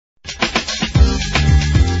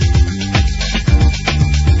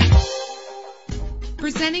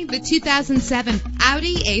Presenting the 2007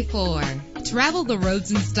 Audi A4. Travel the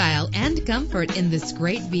roads in style and comfort in this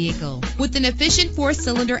great vehicle with an efficient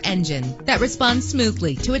 4-cylinder engine that responds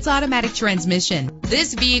smoothly to its automatic transmission.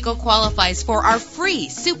 This vehicle qualifies for our free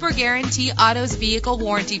Super Guarantee Autos Vehicle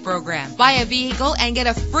Warranty Program. Buy a vehicle and get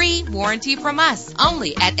a free warranty from us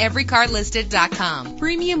only at everycarlisted.com.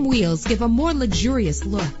 Premium wheels give a more luxurious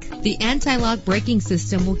look. The anti-lock braking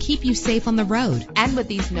system will keep you safe on the road. And with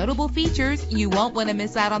these notable features, you won't want to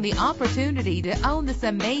miss out on the opportunity to own this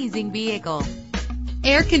amazing vehicle.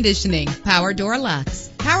 Air conditioning, power door locks,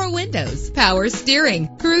 power windows, power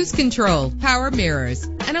steering, cruise control, power mirrors,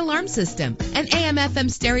 an alarm system, an AM/FM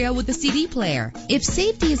stereo with a CD player. If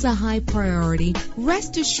safety is a high priority,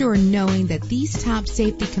 rest assured knowing that these top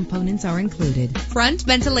safety components are included. Front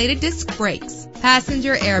ventilated disc brakes,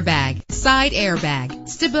 passenger airbag, side airbag,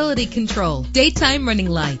 stability control, daytime running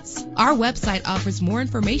lights. Our website offers more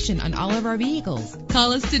information on all of our vehicles.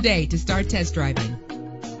 Call us today to start test driving.